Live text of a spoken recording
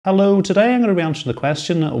Hello, today I'm going to be answering the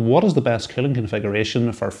question, what is the best cooling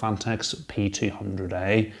configuration for Phanteks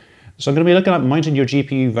P200A? So I'm going to be looking at mounting your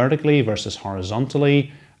GPU vertically versus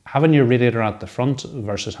horizontally, having your radiator at the front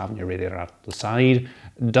versus having your radiator at the side.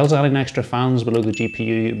 Does adding extra fans below the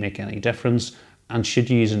GPU make any difference? And should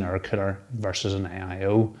you use an air cooler versus an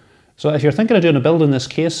AIO? So if you're thinking of doing a build in this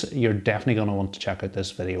case, you're definitely going to want to check out this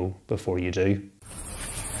video before you do.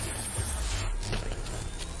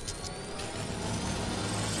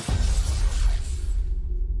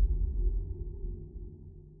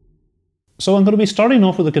 So I'm going to be starting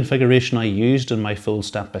off with the configuration I used in my full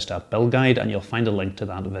step-by-step build guide, and you'll find a link to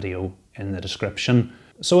that video in the description.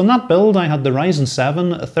 So in that build I had the Ryzen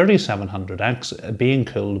 7 3700X being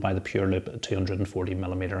cooled by the PureLoop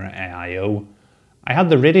 240mm AIO. I had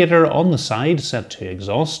the radiator on the side set to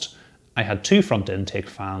exhaust. I had two front intake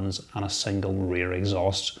fans and a single rear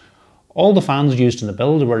exhaust. All the fans used in the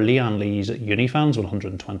build were Lian Unifans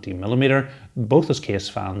 120mm, both as case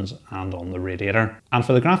fans and on the radiator. And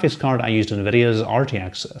for the graphics card I used NVIDIA's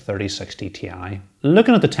RTX 3060 Ti.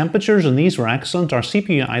 Looking at the temperatures, and these were excellent, our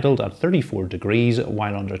CPU idled at 34 degrees,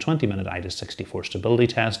 while under a 20-minute AIDA64 stability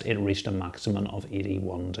test it reached a maximum of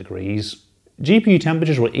 81 degrees. GPU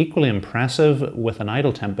temperatures were equally impressive, with an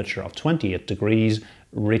idle temperature of 28 degrees,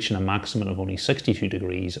 reaching a maximum of only 62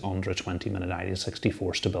 degrees under a 20-minute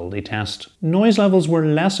AIDA64 stability test. Noise levels were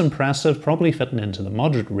less impressive, probably fitting into the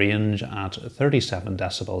moderate range at 37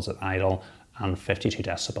 decibels at idle and 52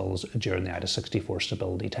 decibels during the AIDA64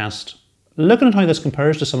 stability test. Looking at how this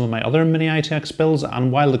compares to some of my other mini ITX builds,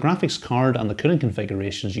 and while the graphics card and the cooling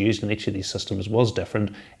configurations used in each of these systems was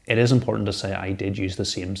different, it is important to say I did use the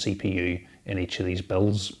same CPU in each of these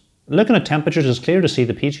builds. Looking at temperatures, it's clear to see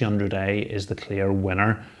the P200A is the clear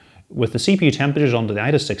winner, with the CPU temperatures under the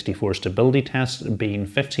AIDA64 stability test being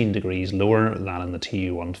 15 degrees lower than in the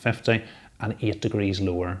TU150 and 8 degrees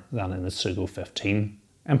lower than in the Sugo 15.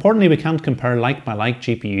 Importantly, we can't compare like-by-like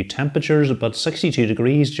GPU temperatures, but 62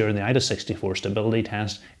 degrees during the AIDA64 stability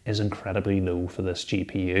test is incredibly low for this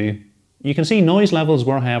GPU. You can see noise levels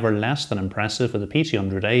were however less than impressive, with the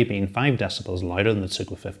P200A being 5 decibels louder than the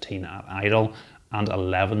Sugo 15 at idle and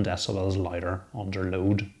 11 decibels louder under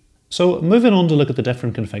load. So moving on to look at the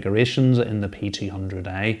different configurations in the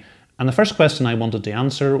P200A, and the first question I wanted to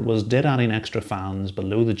answer was, did adding extra fans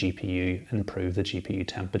below the GPU improve the GPU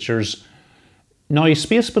temperatures? Now,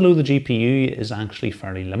 space below the GPU is actually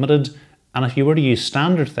fairly limited, and if you were to use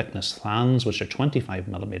standard thickness fans, which are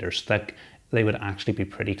 25mm thick, they would actually be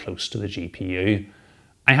pretty close to the GPU.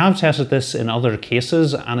 I have tested this in other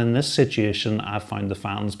cases, and in this situation I've found the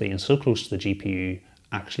fans being so close to the GPU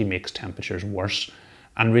actually makes temperatures worse.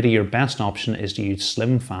 And really your best option is to use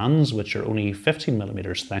slim fans, which are only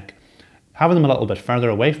 15mm thick. Having them a little bit further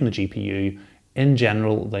away from the GPU, in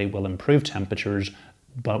general they will improve temperatures,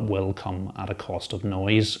 but will come at a cost of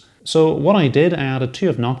noise. So what I did, I added two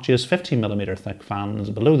obnoxious 15mm thick fans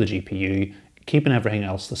below the GPU, keeping everything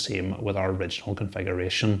else the same with our original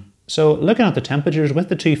configuration. So looking at the temperatures, with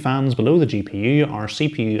the two fans below the GPU, our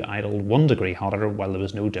CPU idled 1 degree hotter, while there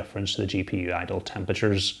was no difference to the GPU idle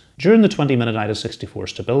temperatures. During the 20-minute AIDA64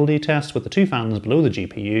 stability test, with the two fans below the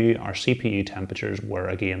GPU, our CPU temperatures were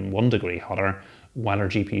again 1 degree hotter, while our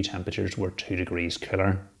GPU temperatures were 2 degrees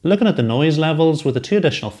cooler. Looking at the noise levels, with the two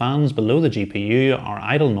additional fans below the GPU, our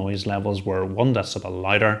idle noise levels were 1 decibel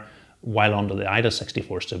louder, while under the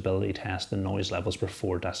AIDA64 stability test the noise levels were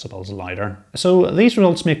 4 decibels louder. So these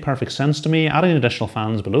results make perfect sense to me. Adding additional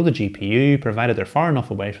fans below the GPU, provided they're far enough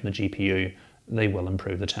away from the GPU, they will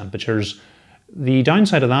improve the temperatures. The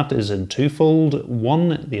downside of that is in twofold.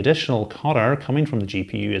 One, the additional hot air coming from the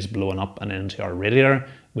GPU is blowing up and into our radiator,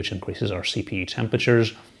 which increases our CPU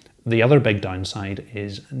temperatures. The other big downside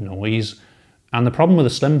is noise. And the problem with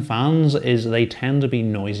the slim fans is they tend to be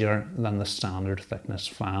noisier than the standard thickness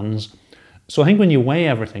fans. So I think when you weigh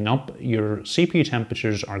everything up, your CPU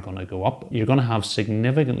temperatures are going to go up. You're going to have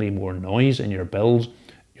significantly more noise in your build.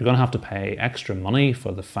 You're going to have to pay extra money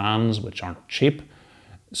for the fans, which aren't cheap.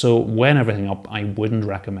 So weighing everything up, I wouldn't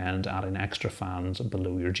recommend adding extra fans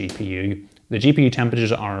below your GPU. The GPU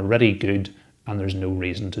temperatures are already good, and there's no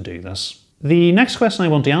reason to do this. The next question I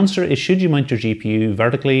want to answer is, should you mount your GPU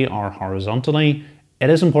vertically or horizontally? It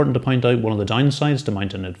is important to point out one of the downsides to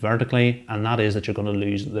mounting it vertically, and that is that you're going to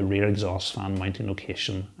lose the rear exhaust fan mounting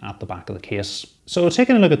location at the back of the case. So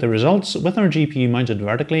taking a look at the results, with our GPU mounted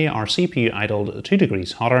vertically, our CPU idled 2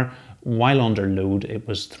 degrees hotter, while under load it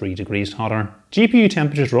was 3 degrees hotter. GPU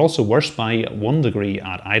temperatures were also worse by 1 degree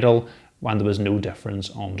at idle, when there was no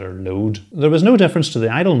difference under load. There was no difference to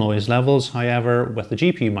the idle noise levels, however, with the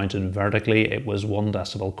GPU mounted vertically, it was 1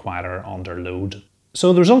 decibel quieter under load.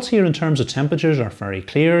 So the results here in terms of temperatures are very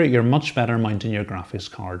clear. You're much better mounting your graphics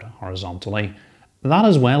card horizontally. That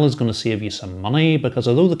as well is going to save you some money, because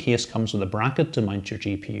although the case comes with a bracket to mount your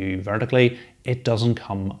GPU vertically, it doesn't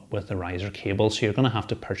come with the riser cable, so you're going to have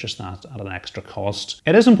to purchase that at an extra cost.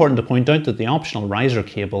 It is important to point out that the optional riser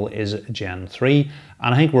cable is Gen 3,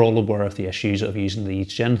 and I think we're all aware of the issues of using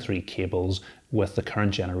these Gen 3 cables with the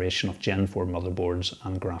current generation of Gen 4 motherboards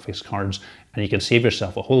and graphics cards, and you can save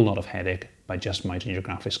yourself a whole lot of headache by just mounting your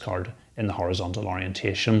graphics card in the horizontal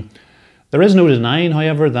orientation. There is no denying,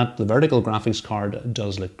 however, that the vertical graphics card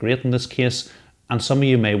does look great in this case, and some of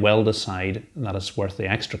you may well decide that it's worth the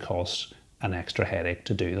extra cost and extra headache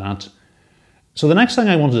to do that. So the next thing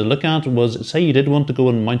I wanted to look at was, say you did want to go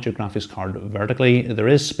and mount your graphics card vertically, there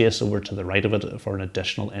is space over to the right of it for an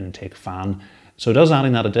additional intake fan. So does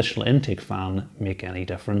adding that additional intake fan make any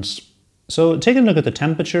difference? So taking a look at the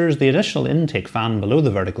temperatures, the additional intake fan below the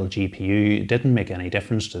vertical GPU didn't make any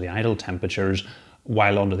difference to the idle temperatures,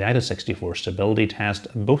 while under the AIDA64 stability test,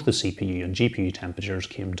 both the CPU and GPU temperatures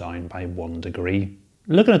came down by 1 degree.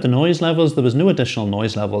 Looking at the noise levels, there was no additional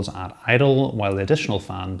noise levels at idle, while the additional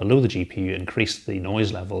fan below the GPU increased the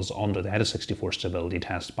noise levels under the AIDA64 stability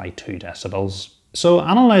test by 2 decibels. So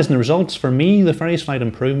analysing the results, for me, the very slight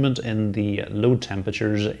improvement in the load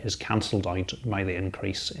temperatures is cancelled out by the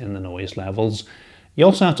increase in the noise levels. You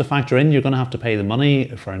also have to factor in you're going to have to pay the money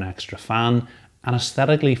for an extra fan, and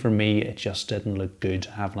aesthetically for me it just didn't look good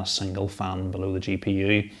having a single fan below the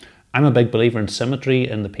GPU. I'm a big believer in symmetry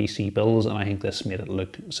in the PC builds, and I think this made it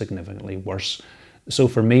look significantly worse. So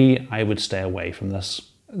for me, I would stay away from this.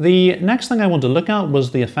 The next thing I want to look at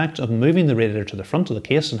was the effect of moving the radiator to the front of the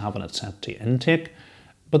case and having it set to intake.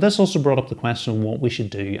 But this also brought up the question of what we should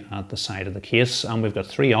do at the side of the case, and we've got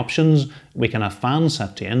 3 options. We can have fans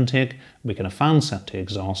set to intake, we can have fans set to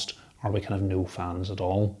exhaust, or we can have no fans at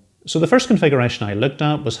all. So the first configuration I looked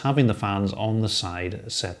at was having the fans on the side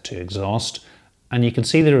set to exhaust, and you can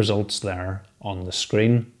see the results there on the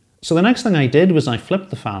screen. So the next thing I did was I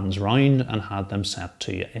flipped the fans round and had them set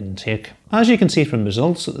to intake. As you can see from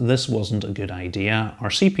results, this wasn't a good idea. Our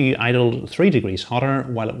CPU idled 3 degrees hotter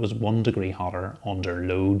while it was 1 degree hotter under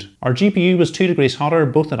load. Our GPU was 2 degrees hotter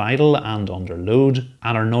both at idle and under load,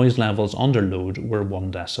 and our noise levels under load were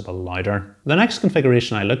 1 decibel louder. The next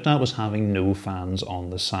configuration I looked at was having no fans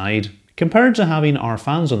on the side. Compared to having our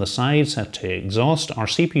fans on the side set to exhaust, our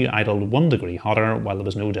CPU idled 1 degree hotter while there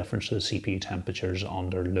was no difference to the CPU temperatures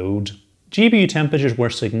under load. GPU temperatures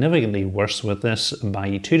were significantly worse with this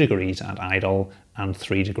by 2 degrees at idle and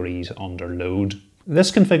 3 degrees under load.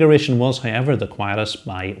 This configuration was, however, the quietest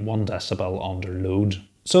by 1 decibel under load.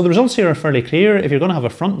 So the results here are fairly clear. If you're going to have a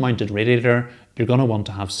front mounted radiator, you're going to want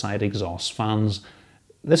to have side exhaust fans.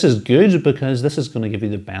 This is good because this is going to give you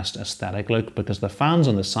the best aesthetic look, because the fans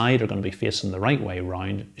on the side are going to be facing the right way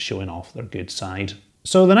round, showing off their good side.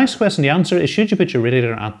 So the next question to answer is, should you put your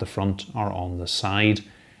radiator at the front or on the side?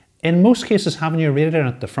 In most cases, having your radiator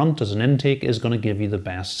at the front as an intake is going to give you the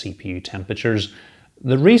best CPU temperatures.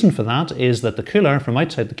 The reason for that is that the cool air from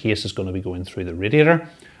outside the case is going to be going through the radiator,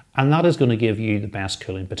 and that is going to give you the best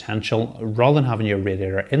cooling potential, rather than having your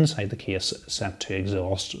radiator inside the case set to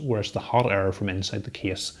exhaust, where it's the hot air from inside the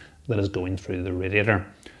case that is going through the radiator.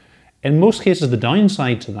 In most cases, the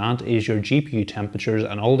downside to that is your GPU temperatures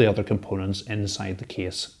and all the other components inside the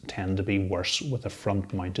case tend to be worse with a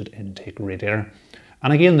front mounted intake radiator.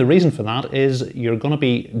 And again, the reason for that is you're going to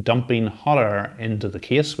be dumping hot air into the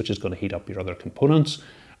case, which is going to heat up your other components.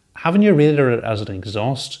 Having your radiator as an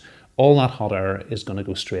exhaust, all that hot air is going to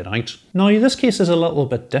go straight out. Now, this case is a little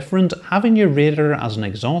bit different. Having your radiator as an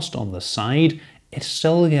exhaust on the side, it's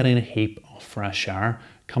still getting a heap of fresh air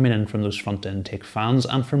coming in from those front intake fans,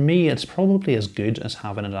 and for me it's probably as good as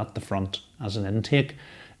having it at the front as an intake.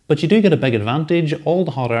 But you do get a big advantage. All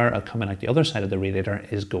the hot air coming out the other side of the radiator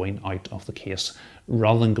is going out of the case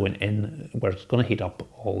rather than going in, where it's going to heat up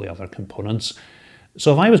all the other components.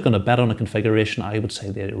 So if I was going to bet on a configuration, I would say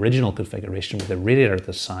the original configuration with the radiator at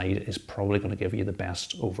the side is probably going to give you the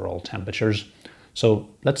best overall temperatures. So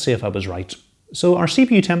let's see if I was right. So our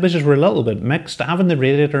CPU temperatures were a little bit mixed. Having the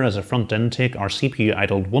radiator as a front intake, our CPU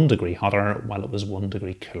idled 1 degree hotter while it was 1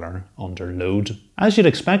 degree cooler under load. As you'd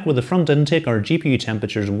expect with the front intake, our GPU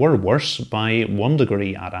temperatures were worse by 1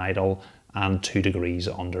 degree at idle and 2 degrees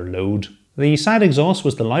under load. The side exhaust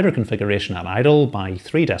was the louder configuration at idle by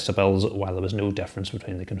 3 decibels, while there was no difference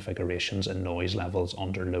between the configurations in noise levels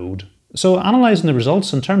under load. So analysing the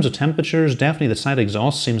results in terms of temperatures, definitely the side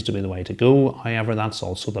exhaust seems to be the way to go. However, that's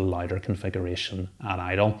also the louder configuration at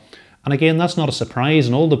idle. And again, that's not a surprise.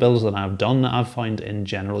 In all the builds that I've done, I've found in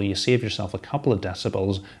general you save yourself a couple of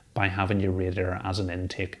decibels by having your radiator as an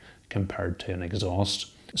intake compared to an exhaust.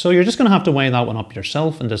 So you're just going to have to weigh that one up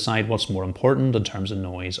yourself and decide what's more important in terms of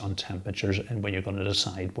noise and temperatures and when you're going to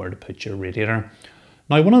decide where to put your radiator.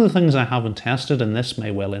 Now, one of the things I haven't tested, and this may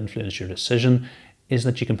well influence your decision, is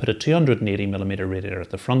that you can put a 280mm radiator at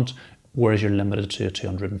the front, whereas you're limited to a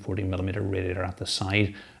 240mm radiator at the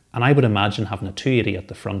side. And I would imagine having a 280 at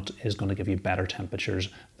the front is going to give you better temperatures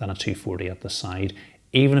than a 240 at the side,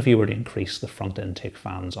 even if you were to increase the front intake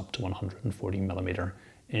fans up to 140mm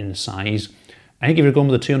in size. I think if you're going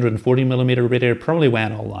with a 240mm radiator, probably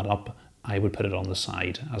weighing all that up, I would put it on the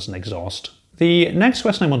side as an exhaust. The next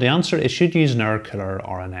question I want to answer is, should you use an air cooler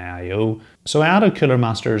or an AIO? So I added Cooler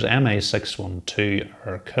Master's MA612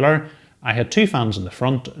 air cooler. I had 2 fans in the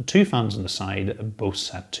front, 2 fans on the side, both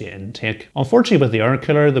set to intake. Unfortunately with the air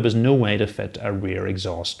cooler, there was no way to fit a rear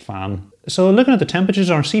exhaust fan. So looking at the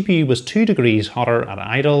temperatures, our CPU was 2 degrees hotter at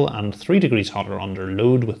idle and 3 degrees hotter under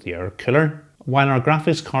load with the air cooler, while our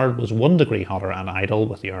graphics card was 1 degree hotter at idle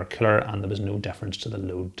with the air cooler, and there was no difference to the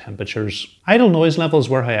load temperatures. Idle noise levels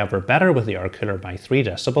were however better with the air cooler by 3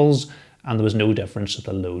 decibels, and there was no difference to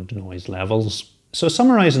the load noise levels. So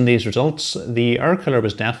summarising these results, the air cooler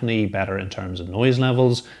was definitely better in terms of noise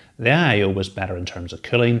levels, the AIO was better in terms of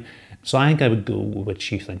cooling, so I think I would go with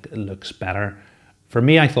which you think looks better. For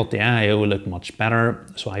me, I thought the AIO looked much better,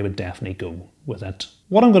 so I would definitely go with it.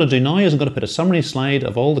 What I'm going to do now is I'm going to put a summary slide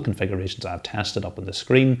of all the configurations I've tested up on the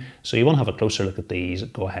screen, so you want to have a closer look at these,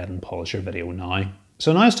 go ahead and pause your video now.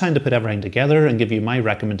 So now it's time to put everything together and give you my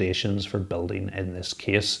recommendations for building in this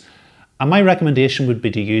case. And my recommendation would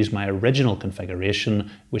be to use my original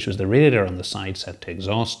configuration, which was the radiator on the side set to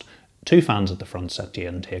exhaust, 2 fans at the front set to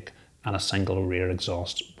intake, and a single rear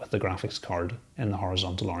exhaust with the graphics card in the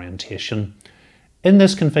horizontal orientation. In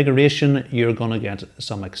this configuration, you're going to get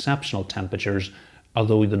some exceptional temperatures,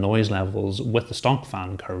 although the noise levels with the stock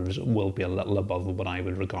fan curves will be a little above what I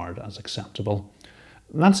would regard as acceptable.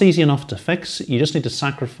 That's easy enough to fix. You just need to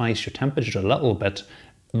sacrifice your temperature a little bit,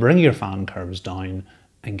 bring your fan curves down,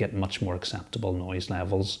 and get much more acceptable noise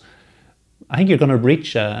levels. I think you're going to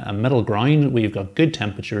reach a middle ground where you've got good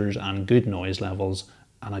temperatures and good noise levels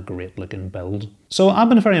and a great looking build. So I've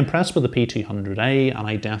been very impressed with the P200A and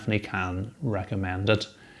I definitely can recommend it.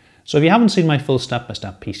 So if you haven't seen my full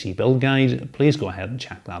step-by-step PC build guide, please go ahead and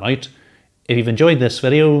check that out. If you've enjoyed this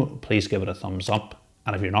video, please give it a thumbs up.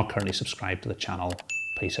 And if you're not currently subscribed to the channel,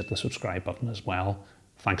 please hit the subscribe button as well.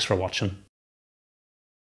 Thanks for watching.